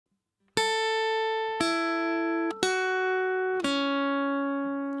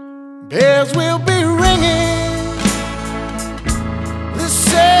Bells will be ringing, the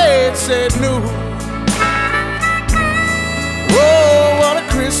sad, sad news. Oh, what a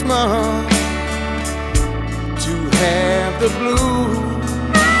Christmas to have the blues.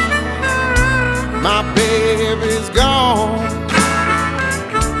 My baby's gone,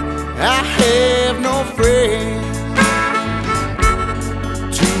 I have no friend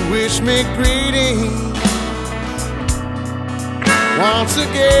to wish me greetings once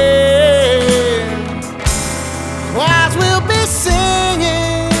again. Choirs will be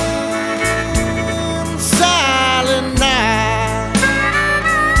singing silent night,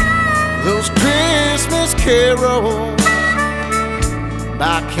 those Christmas carols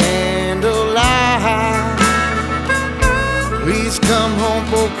by candlelight. Please come home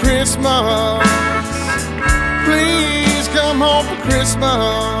for Christmas, please come home for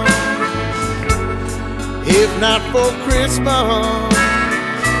Christmas. If not for Christmas,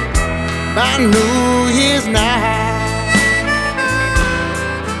 by New Year's night.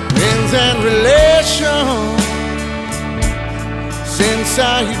 Friends and relations send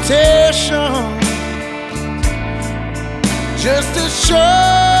salutations, just as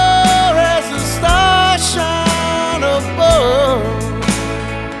sure as the stars shine above.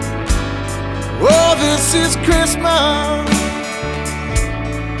 Oh, this is Christmas,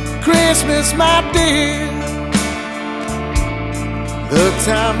 Christmas, my dear, the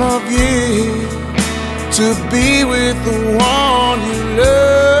time of year to be with the one you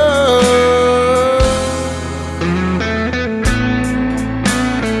love.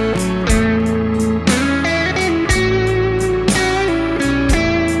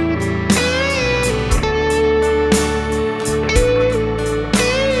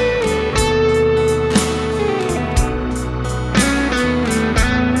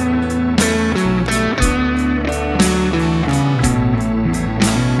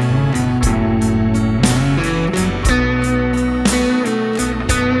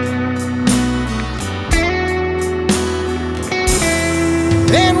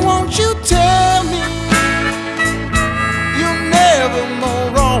 Then won't you tell me you'll never more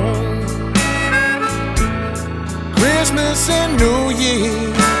wrong? Christmas and New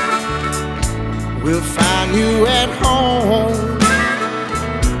Year will find you at home.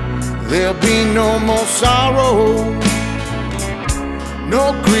 There'll be no more sorrow,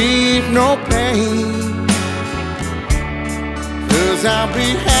 no grief, no pain, 'cause I'll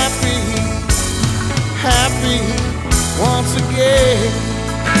be happy, happy once again.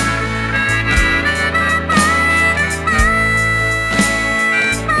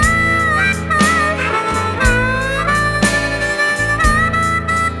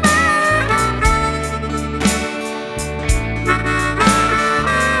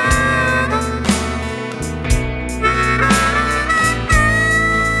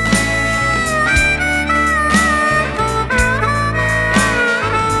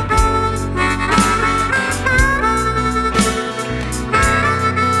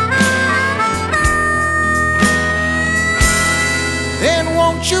 Then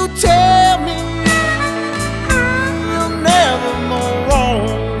won't you tell me you'll never more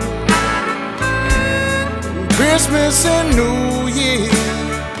wrong? Christmas and New Year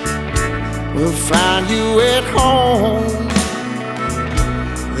will find you at home.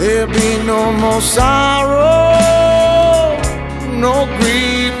 There'll be no more sorrow, no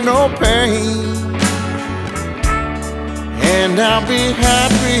grief, no pain, and I'll be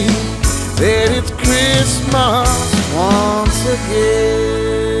happy that it's Christmas once again.